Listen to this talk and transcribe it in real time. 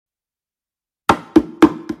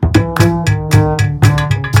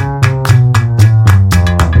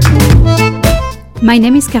My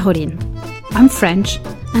name is Caroline. I'm French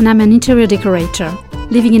and I'm an interior decorator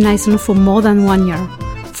living in Iceland for more than 1 year,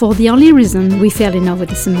 for the only reason we fell in love with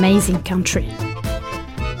this amazing country.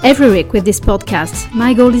 Every week with this podcast,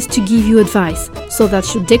 my goal is to give you advice so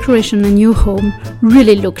that your decoration and your home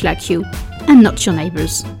really look like you and not your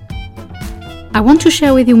neighbors. I want to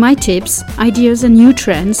share with you my tips, ideas and new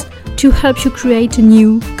trends to help you create a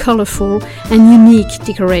new, colorful and unique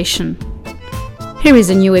decoration. Here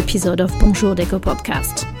is a new episode of Bonjour Déco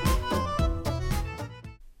Podcast.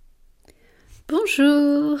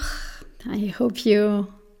 Bonjour! I hope you're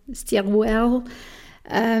still well.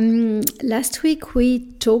 Last week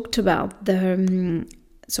we talked about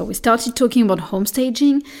we started talking about home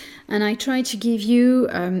staging, and I tried to give you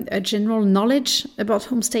a general knowledge about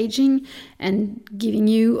home staging and giving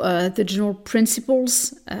you the general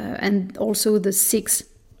principles and also the 6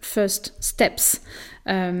 first steps.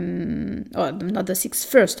 The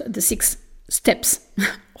 6 steps.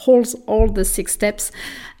 all the 6 steps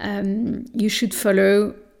you should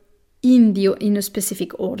follow in a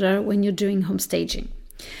specific order when you're doing home staging.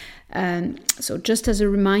 So just as a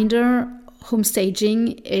reminder, home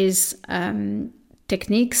staging is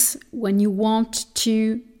techniques when you want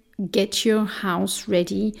to get your house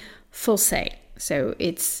ready for sale. So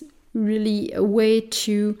it's really a way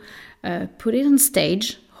to put it on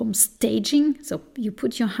stage, home staging. So you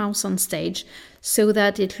put your house on stage so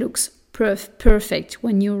that it looks perfect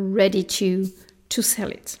when you're ready to sell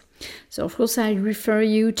it. So of course I refer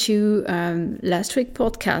you to last week's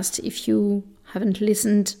podcast if you haven't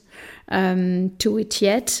listened to it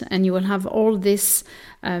yet, and you will have all this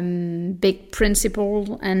big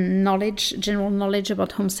principle and general knowledge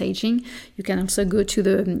about home staging. You can also go to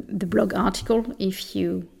the blog article if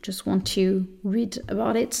you just want to read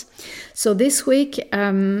about it. So this week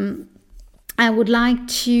I would like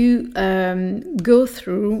to go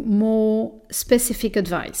through more specific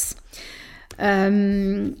advice.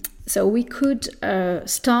 So we could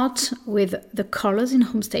start with the colors in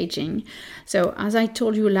home staging. So as I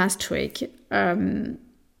told you last week, when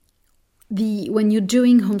you're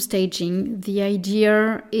doing home staging, the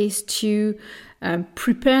idea is to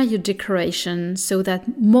prepare your decoration so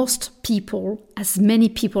that most people, as many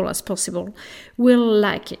people as possible, will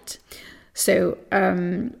like it. So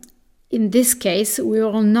in this case, we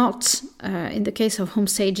will not, in the case of home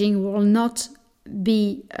staging, we will not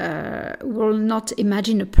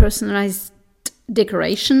imagine a personalized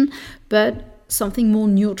decoration, but something more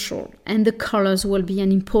neutral, and the colors will be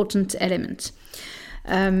an important element.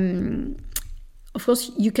 Of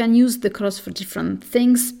course, you can use the colors for different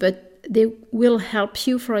things, but they will help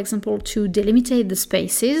you, for example, to delimitate the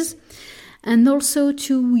spaces and also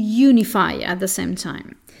to unify at the same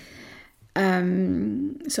time.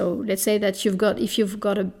 So let's say that if you've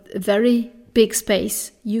got a very big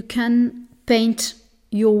space, you can paint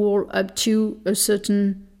your wall up to a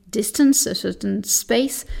certain distance, a certain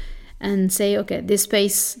space, and say, okay, this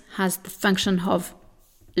space has the function of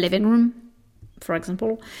living room, for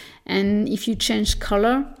example. And if you change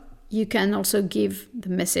color, you can also give the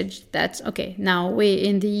message that, okay, now we're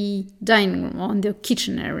in the dining room or in the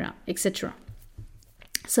kitchen area, etc.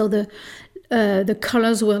 So the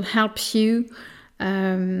colors will help you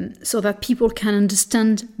so that people can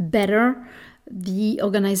understand better the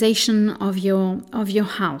organization of your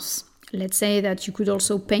house. Let's say that you could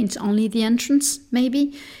also paint only the entrance,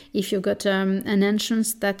 maybe, if you've got an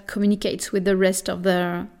entrance that communicates with the rest of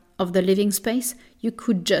the living space. You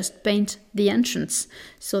could just paint the entrance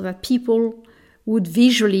so that people would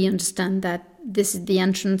visually understand that this is the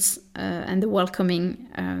entrance and the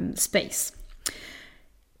welcoming space.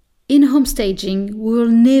 In home staging, we will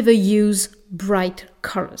never use bright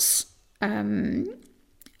colors.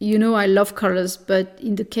 You know I love colors, but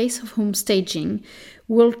in the case of home staging,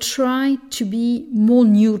 we'll try to be more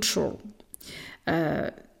neutral.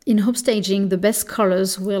 In home staging, the best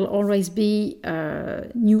colors will always be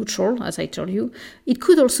neutral, as I told you. It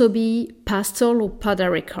could also be pastel or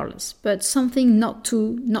powdery colors, but something not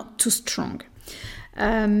too strong.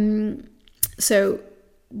 So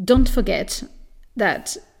don't forget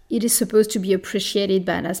that it is supposed to be appreciated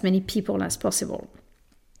by as many people as possible.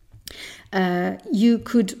 You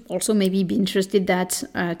could also maybe be interested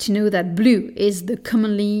to know that blue is the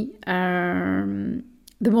commonly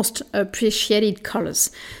the most appreciated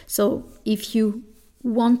colors. So if you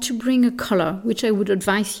want to bring a color, which I would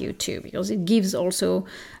advise you to, because it gives also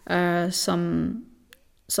something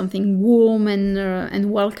warm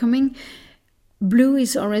and welcoming, blue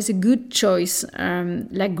is always a good choice,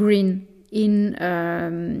 like green in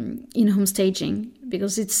home staging,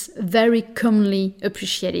 because it's a very commonly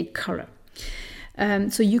appreciated color.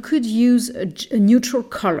 So you could use a neutral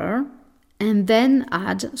color and then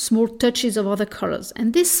add small touches of other colors.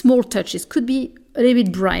 And these small touches could be a little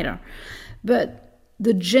bit brighter, but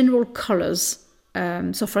the general colors.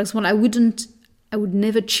 So, for example, I would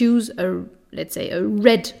never choose a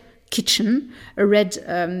red kitchen, for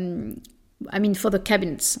the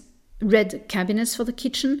cabinets, red cabinets for the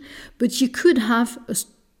kitchen. But you could have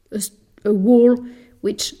a wall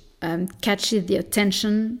which catches the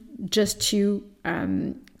attention just to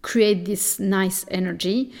create this nice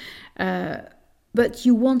energy. But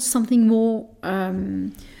you want something more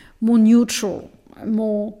neutral,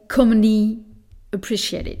 more commonly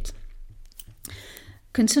appreciated.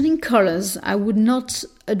 Concerning colors, I would not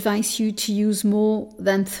advise you to use more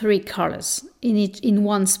than 3 colors in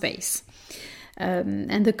one space.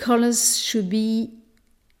 And the colors should be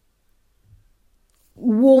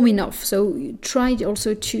warm enough. So try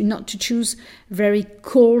also not to choose very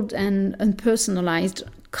cold and unpersonalized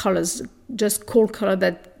colors, just cold color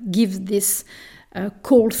that give this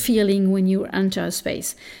cold feeling when you enter a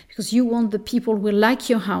space. Because you want the people who like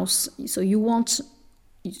your house, so you want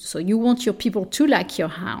your people to like your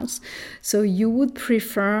house. So you would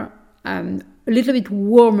prefer a little bit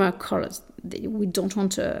warmer colors. We don't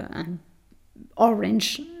want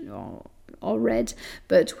orange or red,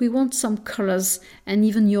 but we want some colors, and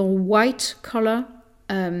even your white color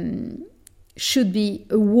should be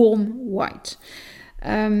a warm white.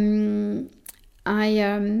 I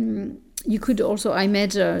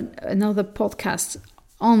made another podcast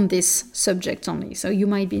on this subject only, so you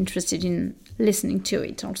might be interested in listening to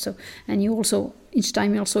it also. And you also, each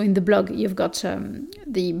time also in the blog, you've got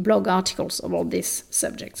the blog articles about this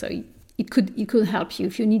subject, so it could help you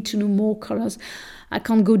if you need to know more colors. I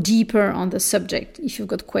can't go deeper on the subject. If you've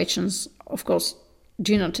got questions, of course,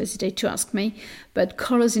 do not hesitate to ask me. But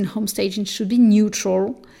colors in home staging should be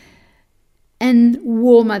neutral and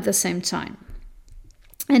warm at the same time.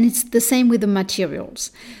 And it's the same with the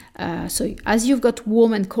materials. So as you've got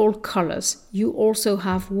warm and cold colors, you also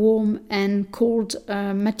have warm and cold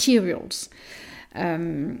materials.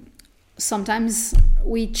 Sometimes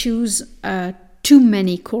we choose too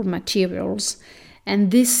many cold materials, and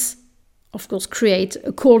this, of course, creates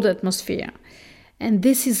a cold atmosphere. And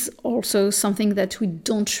this is also something that we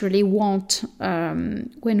don't really want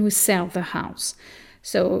when we sell the house.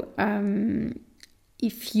 So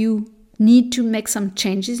if you need to make some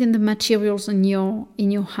changes in the materials in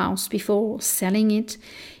your house before selling it,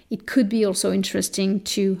 it could be also interesting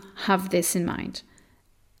to have this in mind.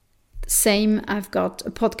 Same, I've got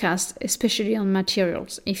a podcast especially on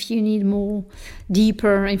materials if you need more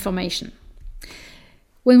deeper information.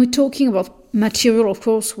 When we're talking about material, of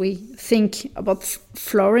course, we think about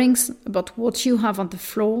floorings, about what you have on the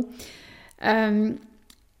floor. It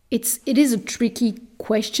is a tricky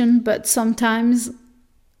question, but sometimes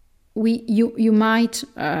you might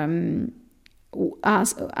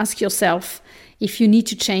ask yourself if you need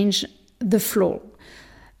to change the floor.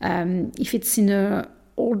 If it's in an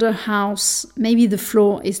older house, maybe the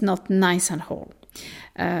floor is not nice at all.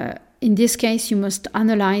 In this case, you must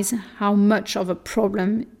analyze how much of a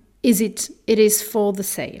problem it is for the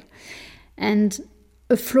sale. And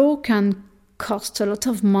a floor can cost a lot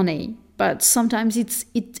of money, but sometimes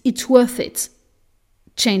it's worth it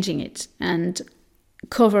changing it and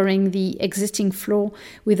covering the existing floor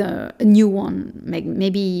with a new one,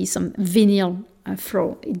 maybe some vinyl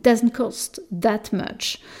floor. It doesn't cost that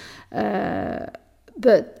much, and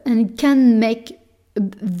it can make a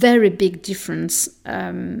very big difference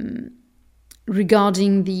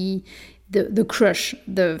regarding the crush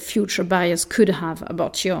the future buyers could have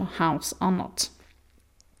about your house or not.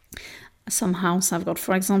 Some house I've got,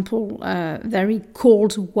 for example, very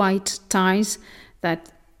cold white tiles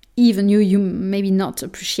that even you maybe not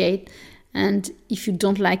appreciate, and if you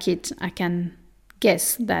don't like it, I can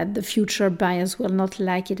guess that the future buyers will not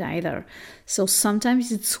like it either. So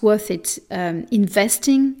sometimes it's worth it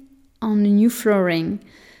investing on new flooring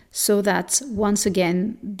so that once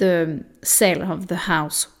again the sale of the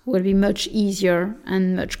house will be much easier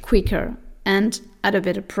and much quicker and at a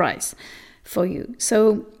better price for you.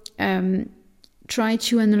 So try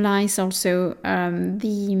to analyze also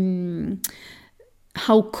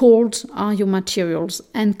how cold are your materials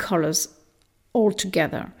and colors all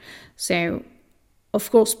together. So, of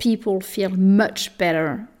course, people feel much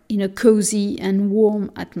better in a cozy and warm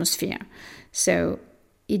atmosphere. So,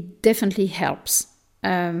 it definitely helps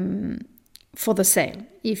for the sale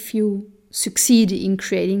if you succeed in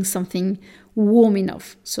creating something warm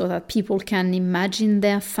enough so that people can imagine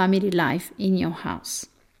their family life in your house.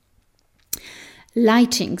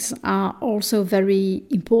 Lightings are also very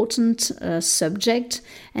important subject,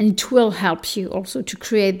 and it will help you also to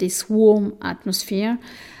create this warm atmosphere.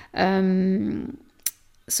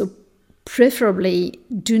 So preferably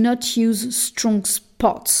do not use strong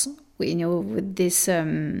spots, with this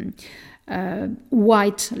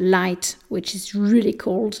white light, which is really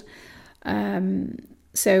cold.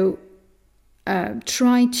 So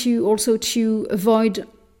try to avoid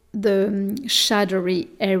the shadowy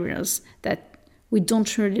areas that we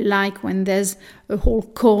don't really like, when there's a whole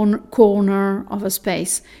corner of a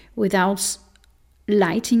space without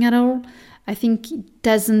lighting at all. I think it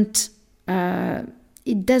doesn't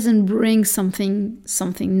bring something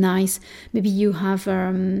nice. Maybe you have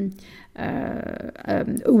a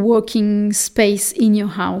working space in your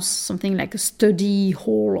house, something like a study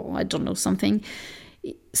hall, or I don't know, something.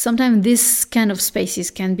 Sometimes this kind of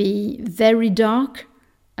spaces can be very dark,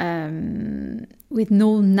 with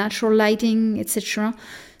no natural lighting, etc.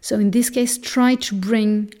 So in this case, try to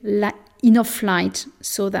bring enough light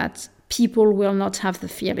so that people will not have the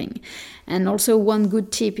feeling. And also one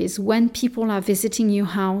good tip is, when people are visiting your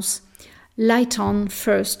house, light on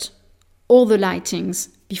first all the lightings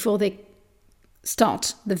before they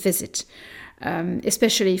start the visit.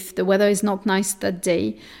 Especially if the weather is not nice that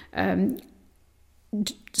day,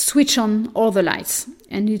 switch on all the lights,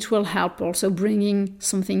 and it will help also bringing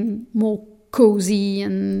something more cozy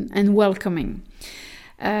and welcoming.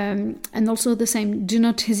 And also the same, do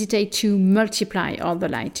not hesitate to multiply all the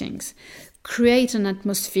lightings. Create an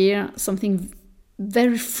atmosphere, something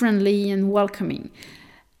very friendly and welcoming.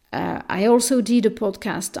 I also did a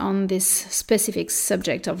podcast on this specific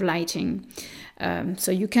subject of lighting.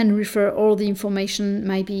 So you can refer, all the information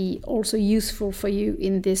might be also useful for you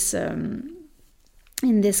in this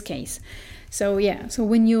case. So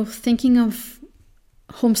when you're thinking of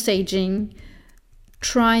home staging,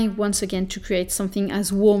 try once again to create something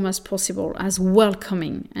as warm as possible, as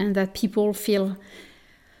welcoming, and that people feel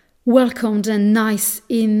welcomed and nice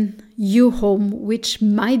in your home, which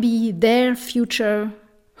might be their future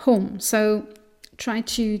home. So try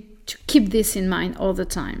to keep this in mind all the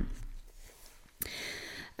time.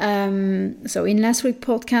 So in last week's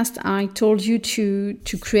podcast, I told you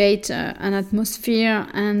to create an atmosphere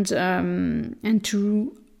and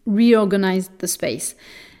to reorganize the space,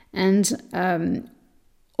 and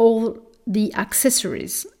all the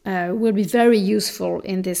accessories will be very useful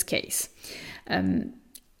in this case.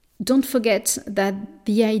 Don't forget that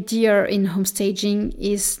the idea in home staging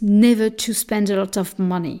is never to spend a lot of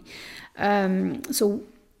money. So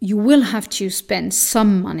you will have to spend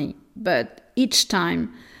some money, but each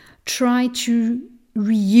time try to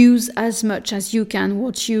reuse as much as you can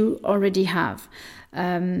what you already have.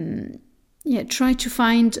 Try to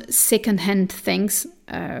find second-hand things.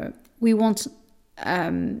 We want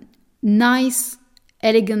nice,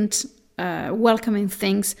 elegant, welcoming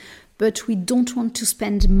things, but we don't want to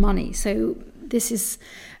spend money. So this is,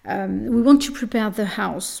 we want to prepare the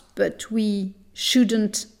house, but we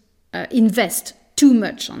shouldn't invest too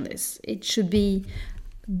much on this. It should be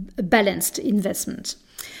a balanced investment.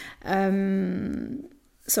 Try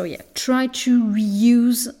to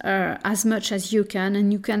reuse as much as you can,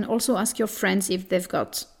 and you can also ask your friends if they've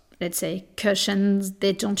got, let's say, cushions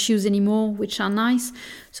they don't use anymore, which are nice.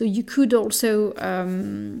 So you could also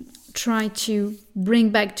try to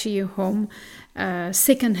bring back to your home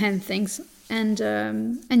second-hand things, and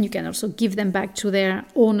you can also give them back to their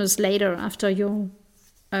owners later after your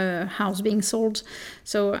house being sold.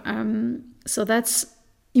 So that's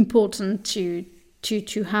important to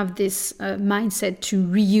have this mindset to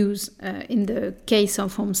reuse in the case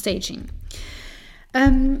of home staging.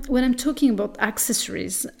 When I'm talking about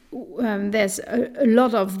accessories, there's a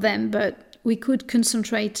lot of them, but we could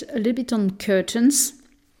concentrate a little bit on curtains.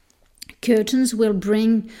 Curtains will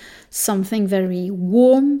bring something very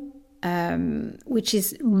warm, which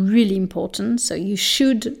is really important. So you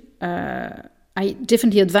should, I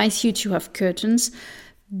definitely advise you to have curtains,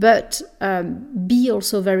 but be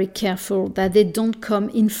also very careful that they don't come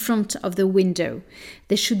in front of the window.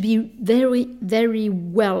 They should be very, very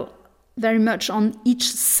much on each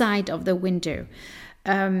side of the window.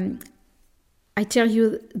 I tell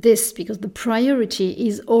you this because the priority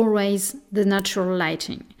is always the natural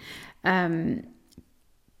lighting.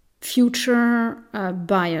 Future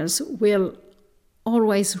buyers will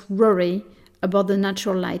always worry about the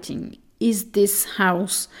natural lighting. Is this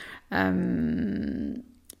house...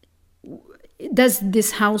 does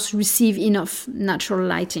this house receive enough natural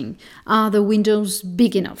lighting? Are the windows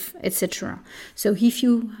big enough, etc.? So if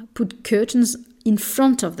you put curtains in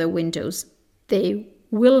front of the windows, they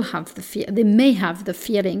may have the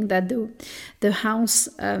feeling that the house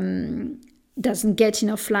doesn't get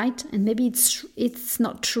enough light, and maybe it's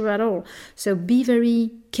not true at all. So be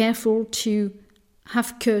very careful to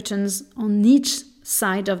have curtains on each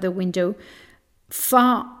side of the window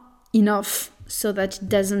far enough so that it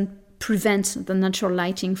doesn't prevent the natural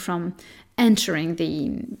lighting from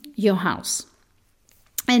entering your house.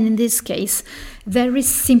 And in this case, very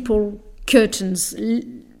simple curtains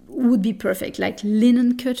would be perfect, like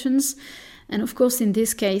linen curtains. And of course, in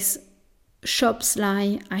this case, shops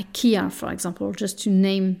like IKEA, for example, just to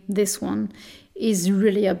name this one, is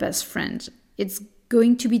really a best friend. It's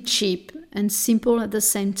going to be cheap and simple at the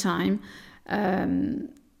same time.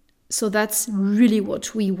 So that's really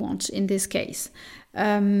what we want in this case.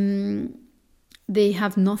 They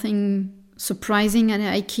have nothing surprising at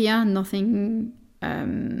IKEA,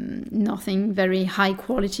 nothing very high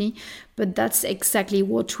quality, but that's exactly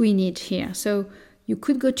what we need here. So you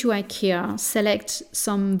could go to IKEA, select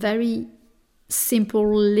some very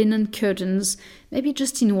simple linen curtains, maybe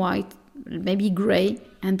just in white, maybe gray,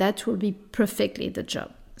 and that will be perfectly the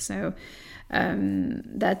job. So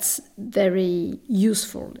that's very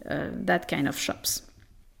useful, that kind of shops.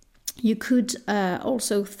 You could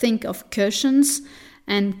also think of cushions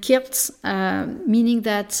and quilts, meaning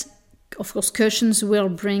that, of course, cushions will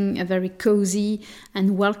bring a very cozy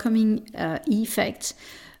and welcoming effect.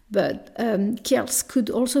 But quilts could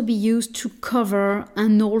also be used to cover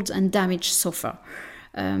an old and damaged sofa.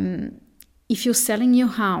 If you're selling your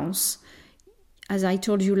house, as I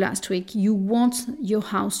told you last week, you want your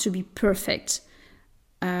house to be perfect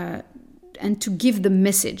and to give the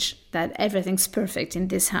message that everything's perfect in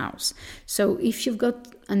this house. So if you've got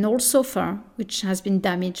an old sofa which has been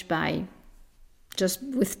damaged by just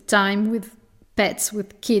with time, with pets,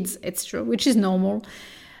 with kids, etc., which is normal,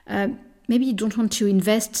 maybe you don't want to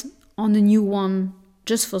invest on a new one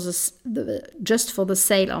just for the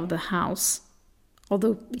sale of the house,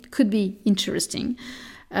 although it could be interesting.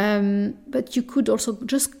 But you could also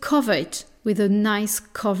just cover it with a nice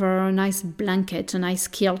cover, a nice blanket, a nice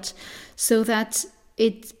quilt, so that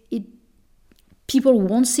people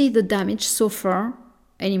won't see the damage so far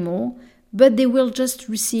anymore, but they will just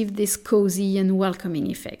receive this cozy and welcoming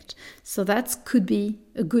effect. So that could be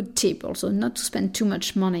a good tip also, not to spend too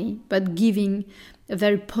much money, but giving a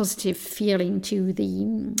very positive feeling to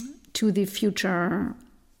the future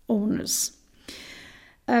owners.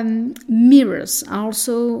 Mirrors are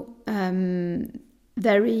also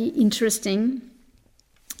very interesting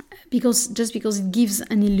because it gives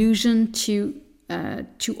an illusion to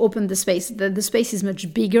open the space. The space is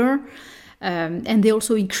much bigger, and they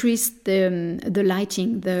also increase the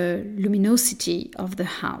lighting, the luminosity of the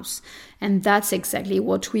house, and that's exactly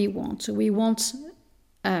what we want. We want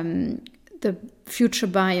the future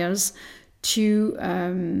buyers to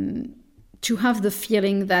have the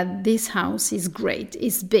feeling that this house is great,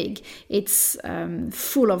 it's big, it's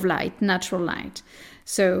full of light, natural light.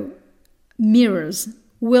 So mirrors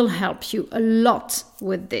will help you a lot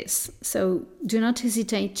with this. So do not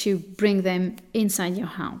hesitate to bring them inside your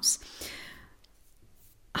house.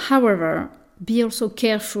 However, be also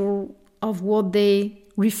careful of what they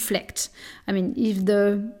reflect. I mean,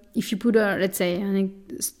 if you put let's say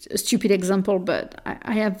a stupid example, but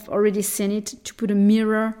I have already seen it, to put a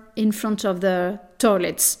mirror in front of the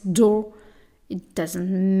toilet's door, it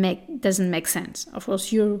doesn't make sense. Of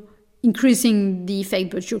course, you're increasing the effect,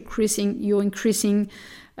 but you're increasing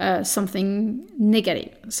something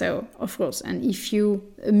negative. So, of course, and if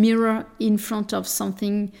a mirror in front of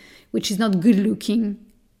something which is not good looking,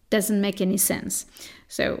 doesn't make any sense.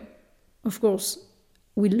 So, of course,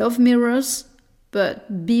 we love mirrors,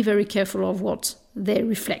 but be very careful of what they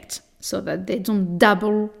reflect so that they don't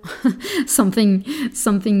double something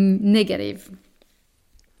negative.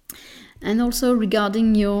 And also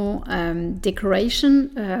regarding your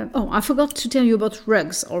decoration, I forgot to tell you about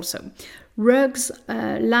rugs also. Rugs,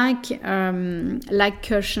 like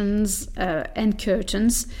cushions and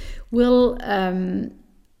curtains, will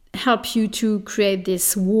help you to create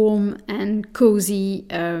this warm and cozy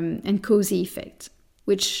effect,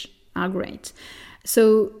 which are great.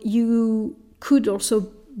 So you could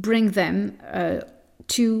also bring them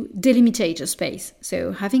to delimitate a space.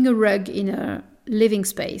 So having a rug in a living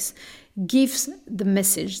space gives the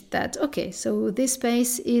message that, okay, so this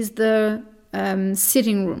space is the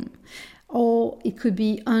sitting room, or it could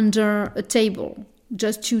be under a table,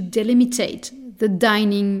 just to delimitate the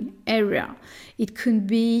dining area. It could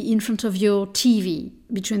be in front of your TV,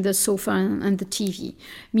 between the sofa and the TV,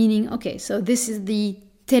 meaning, okay, so this is the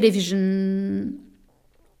television,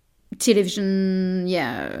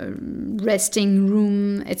 resting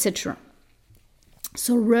room, etc.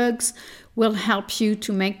 So rugs will help you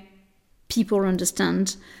to make people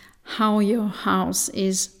understand how your house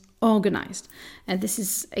is organized. And this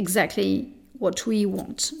is exactly what we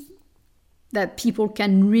want, that people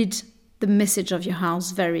can read the message of your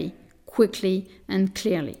house very quickly and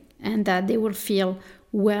clearly, and that they will feel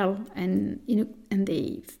well and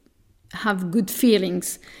they have good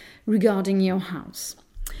feelings regarding your house.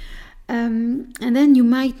 And then you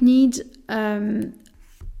might need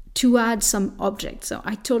to add some objects. So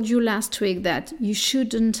I told you last week that you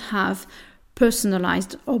shouldn't have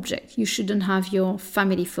personalized objects. You shouldn't have your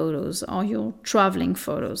family photos or your traveling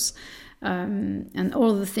photos and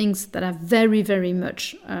all the things that are very, very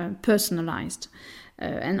much personalized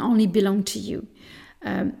and only belong to you.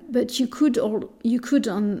 But you could,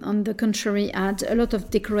 on the contrary, add a lot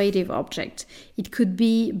of decorative objects. It could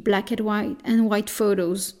be black and white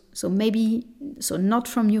photos. So not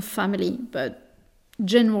from your family, but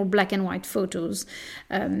general black and white photos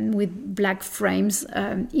with black frames.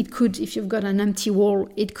 It could, if you've got an empty wall,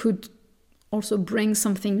 it could also bring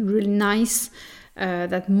something really nice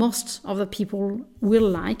that most of the people will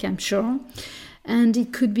like, I'm sure. And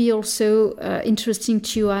it could be also interesting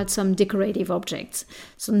to add some decorative objects.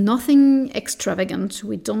 So nothing extravagant.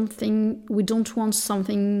 We don't want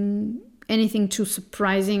anything too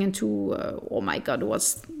surprising and too oh my god,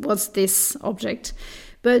 what's this object?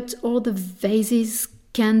 But all the vases,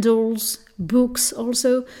 candles, books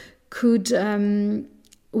also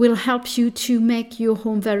will help you to make your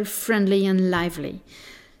home very friendly and lively.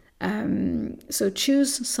 So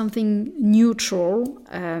choose something neutral,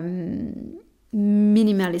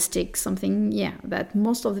 minimalistic, something that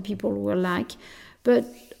most of the people will like. But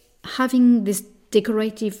having this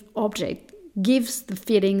decorative object gives the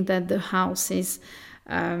feeling that the house is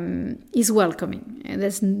welcoming, and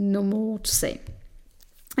there's no more to say.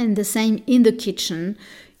 And the same in the kitchen.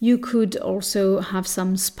 You could also have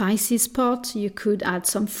some spicy spot. You could add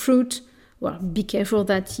some fruit. Well, be careful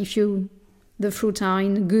that the fruit are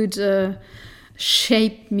in good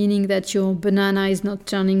shape, meaning that your banana is not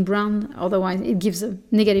turning brown. Otherwise, it gives a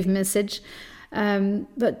negative message.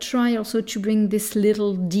 But try also to bring these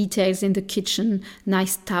little details in the kitchen,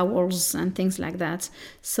 nice towels and things like that,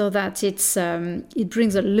 so that it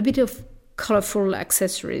brings a little bit of colorful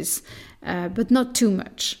accessories, but not too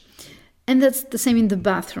much. And that's the same in the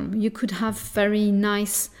bathroom. You could have very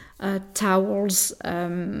nice towels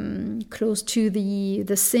close to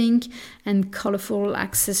the sink and colorful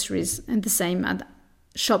accessories. And the same at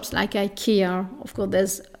shops like IKEA. Of course,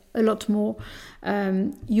 there's a lot more.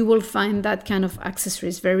 You will find that kind of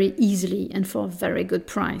accessories very easily and for a very good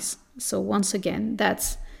price. So once again,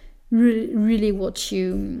 that's really what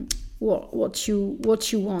you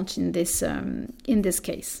want in this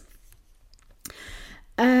case.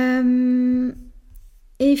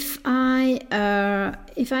 If I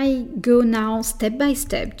go now step by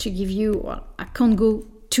step to give you, well, I can't go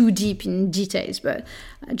too deep in details, but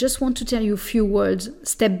I just want to tell you a few words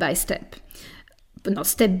step by step. But not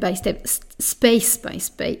step by step, space by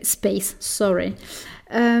space, sorry.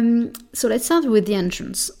 So let's start with the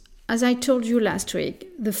entrance. As I told you last week,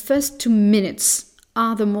 the first 2 minutes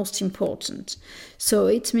are the most important. So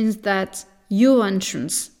it means that your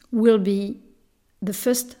entrance will be the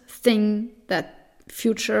first thing that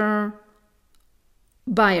future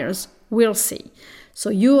buyers will see.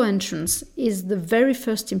 So your entrance is the very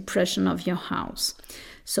first impression of your house.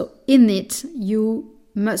 So in it, you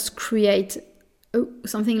must create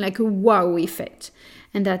something like a wow effect,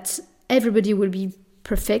 and that everybody will be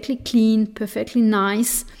perfectly clean, perfectly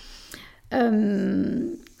nice.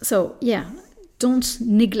 Don't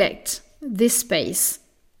neglect this space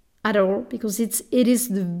at all, because it is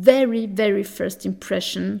the very, very first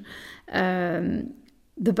impression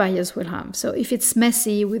the buyers will have. So if it's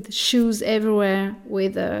messy with shoes everywhere,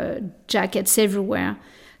 with jackets everywhere,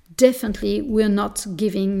 definitely we're not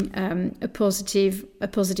giving a positive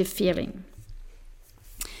feeling.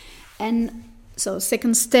 And so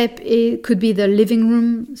second step, it could be the living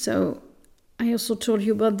room. So I also told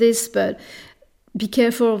you about this, but be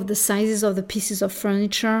careful of the sizes of the pieces of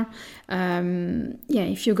furniture.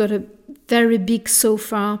 If you've got a very big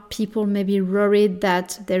sofa, people may be worried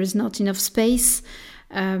that there is not enough space.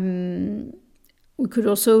 We could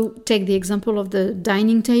also take the example of the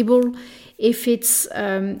dining table. If it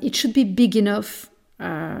should be big enough.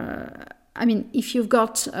 If you've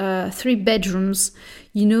got 3 bedrooms,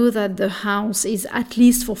 you know that the house is at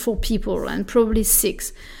least for 4 people and probably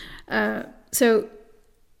 6. So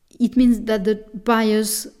it means that the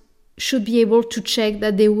buyers should be able to check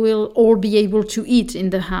that they will all be able to eat in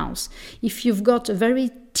the house. If you've got a very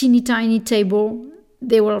teeny tiny table,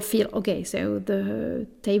 they will feel, okay, so the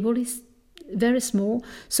table is very small,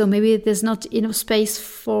 so maybe there's not enough space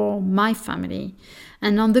for my family.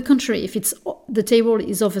 And on the contrary, if the table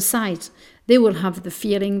is oversized, they will have the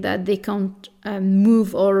feeling that they can't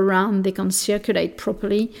move all around, they can't circulate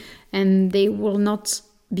properly, and they will not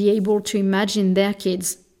be able to imagine their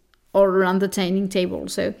kids all around the dining table.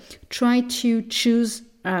 So try to choose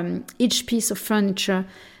each piece of furniture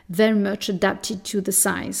very much adapted to the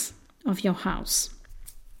size of your house.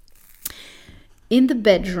 In the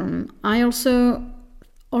bedroom, I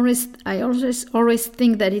always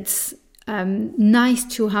think that it's nice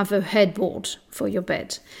to have a headboard for your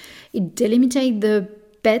bed. It delimitates the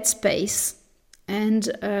bed space, and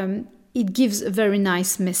it gives a very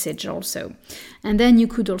nice message also. And then you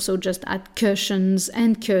could also just add cushions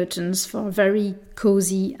and curtains for a very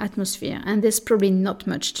cozy atmosphere. And there's probably not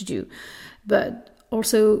much to do. But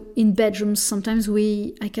also in bedrooms, sometimes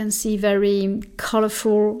I can see very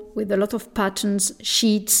colorful with a lot of patterns,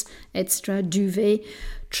 sheets, etc., duvet.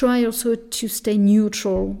 Try also to stay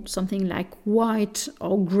neutral, something like white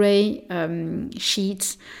or gray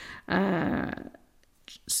sheets,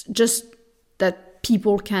 just that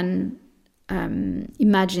people can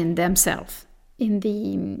imagine themselves in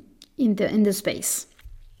the space.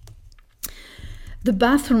 The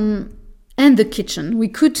bathroom and the kitchen, we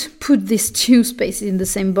could put these two spaces in the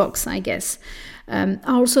same box, I guess, are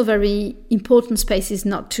also very important spaces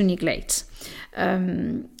not to neglect.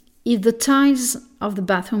 If the tiles of the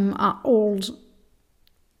bathroom are old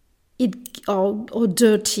or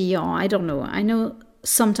dirty, or I don't know, I know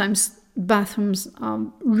sometimes bathrooms are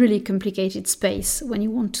really complicated space when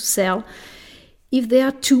you want to sell. If they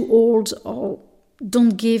are too old or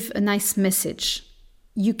don't give a nice message,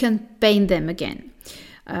 you can paint them again.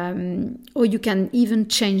 Or you can even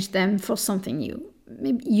change them for something new.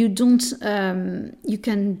 Maybe you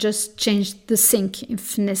can just change the sink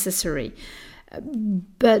if necessary.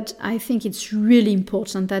 But I think it's really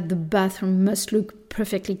important that the bathroom must look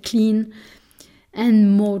perfectly clean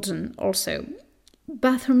and modern also.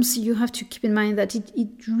 Bathrooms, you have to keep in mind that it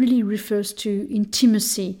really refers to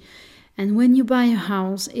intimacy. And when you buy a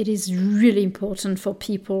house, it is really important for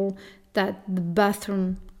people that the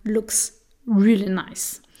bathroom looks really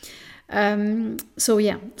nice.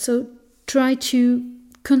 So try to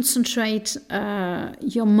concentrate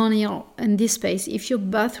your money on this space. If your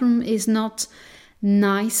bathroom is not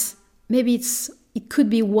nice, maybe it could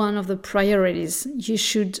be one of the priorities you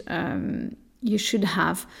should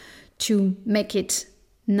have to make it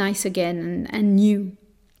nice again and new.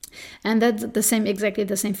 And that's exactly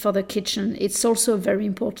the same for the kitchen. It's also a very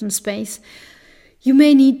important space. You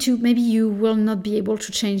may need to, maybe you will not be able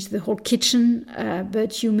to change the whole kitchen,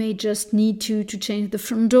 but you may just need to change the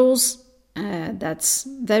front doors. That's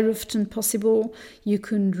very often possible. You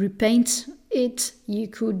could repaint it. You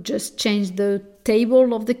could just change the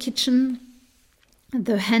table of the kitchen,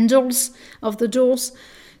 the handles of the doors.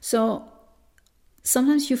 So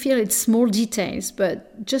sometimes you feel it's small details,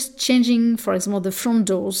 but just changing, for example, the front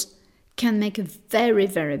doors can make a very,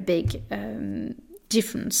 very big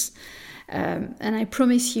difference. And I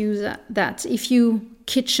promise you that if your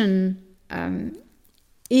kitchen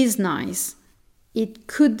is nice, it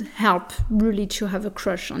could help really to have a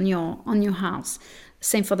crush on your house.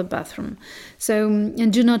 Same for the bathroom. So,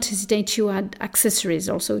 and do not hesitate to add accessories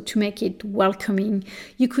also to make it welcoming.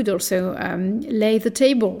 You could also lay the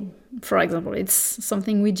table, for example. It's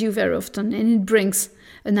something we do very often, and it brings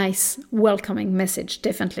a nice welcoming message,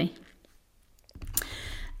 definitely.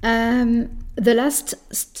 The last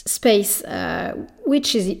space,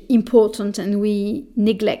 which is important and we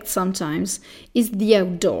neglect sometimes, is the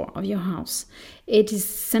outdoor of your house. It is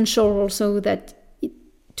essential also that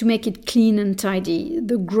to make it clean and tidy,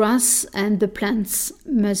 the grass and the plants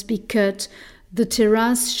must be cut, the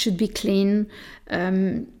terrace should be clean,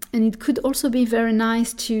 and it could also be very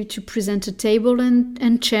nice to present a table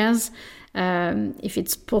and chairs, if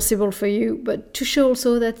it's possible for you, but to show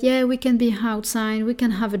also that, we can be outside, we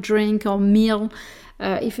can have a drink or meal,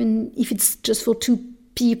 even if it's just for two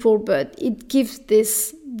people, but it gives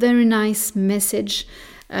this very nice message.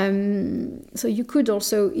 So you could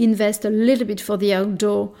also invest a little bit for the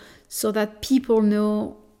outdoor so that people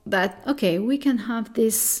know that, okay, we can have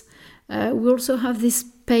this, we also have this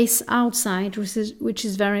space outside, which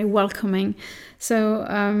is very welcoming. So,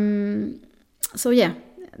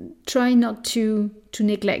 try not to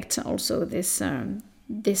neglect also this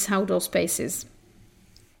outdoor spaces.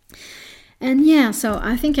 And so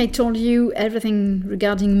I think I told you everything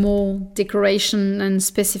regarding more decoration and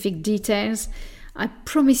specific details. I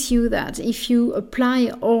promise you that if you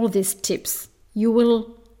apply all these tips, you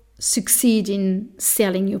will succeed in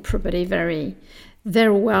selling your property very,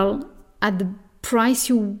 very well at the price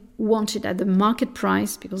you want it, at the market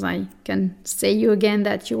price, because I can say you again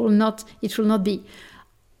that it will not be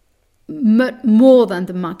more than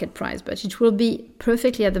the market price, but it will be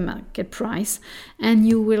perfectly at the market price, and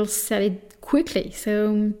you will sell it quickly.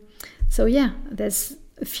 So yeah, there's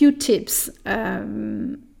a few tips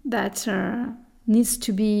that needs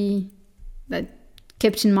to be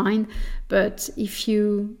kept in mind. But if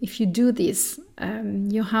you do this,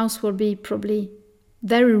 your house will be probably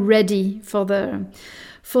very ready for the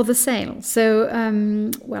sale. So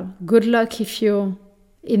well, good luck if you're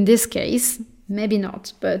in this case. Maybe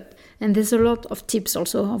not, and there's a lot of tips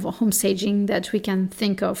also of home staging that we can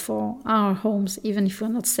think of for our homes, even if we're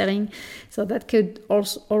not selling. So that could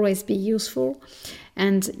also always be useful.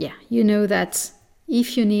 And yeah, you know that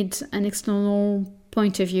if you need an external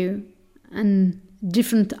point of view and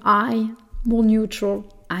different eye, more neutral,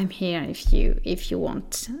 I'm here if you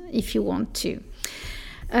want to.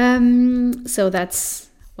 So that's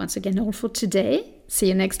once again all for today. See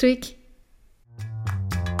you next week.